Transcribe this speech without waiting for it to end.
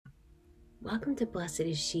Welcome to Blessed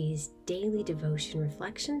is She's daily devotion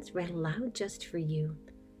reflections read aloud just for you.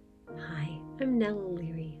 Hi, I'm Nella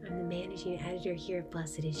O'Leary. I'm the managing editor here at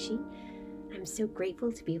Blessed is She. I'm so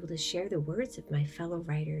grateful to be able to share the words of my fellow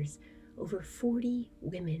writers, over 40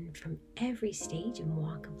 women from every stage and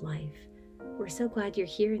walk of life. We're so glad you're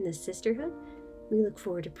here in this sisterhood. We look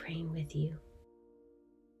forward to praying with you.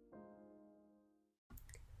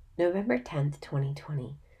 November 10th,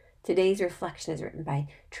 2020. Today's reflection is written by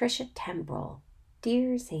Trisha Tembrell.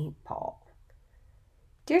 Dear St. Paul.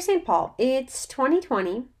 Dear St. Paul, it's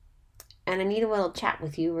 2020, and I need a little chat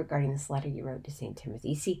with you regarding this letter you wrote to St.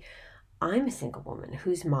 Timothy. See, I'm a single woman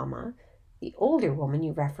whose mama, the older woman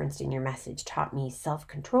you referenced in your message, taught me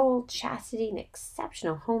self-control, chastity, and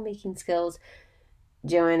exceptional homemaking skills.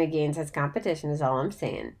 Joanna Gaines has competition is all I'm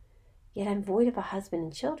saying. Yet I'm void of a husband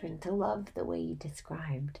and children to love the way you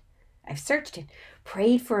described. I've searched and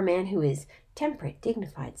prayed for a man who is temperate,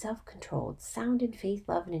 dignified, self-controlled, sound in faith,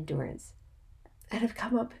 love, and endurance. And I've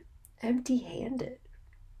come up empty-handed.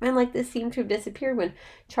 Men like this seem to have disappeared when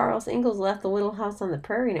Charles Ingalls left the Little House on the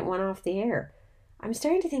Prairie and it went off the air. I'm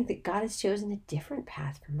starting to think that God has chosen a different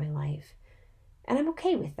path for my life. And I'm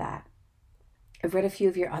okay with that. I've read a few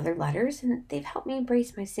of your other letters, and they've helped me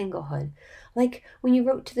embrace my singlehood. Like when you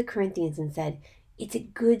wrote to the Corinthians and said, it's a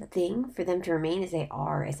good thing for them to remain as they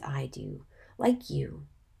are, as I do. Like you,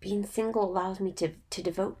 being single allows me to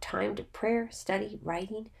devote time to prayer, study,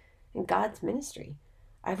 writing, and God's ministry.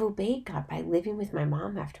 I've obeyed God by living with my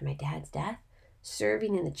mom after my dad's death,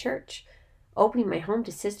 serving in the church, opening my home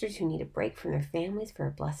to sisters who need a break from their families for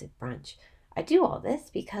a blessed brunch. I do all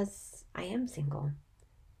this because I am single.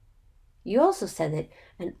 You also said that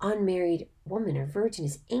an unmarried woman or virgin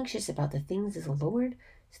is anxious about the things of the Lord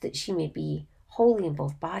so that she may be holy in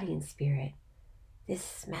both body and spirit.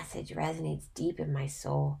 This message resonates deep in my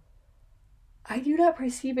soul. I do not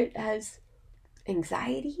perceive it as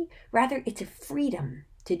anxiety. Rather, it's a freedom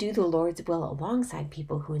to do the Lord's will alongside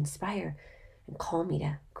people who inspire and call me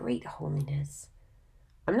to great holiness.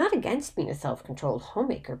 I'm not against being a self-controlled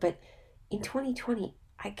homemaker, but in 2020,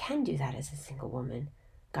 I can do that as a single woman.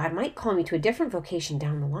 God might call me to a different vocation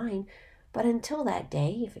down the line, but until that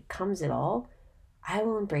day, if it comes at all, I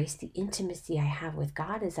will embrace the intimacy I have with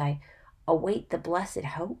God as I await the blessed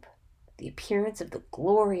hope, the appearance of the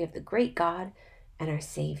glory of the great God and our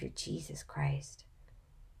Savior, Jesus Christ.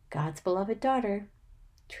 God's beloved daughter,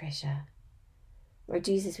 Trisha. Lord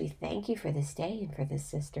Jesus, we thank you for this day and for this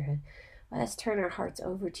sisterhood. Let us turn our hearts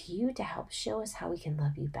over to you to help show us how we can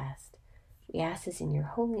love you best. We ask this in your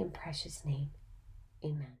holy and precious name.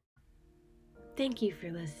 Amen. Thank you for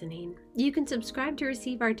listening. You can subscribe to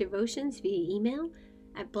receive our devotions via email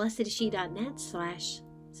at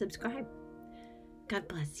blessedshe.net/subscribe. God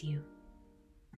bless you.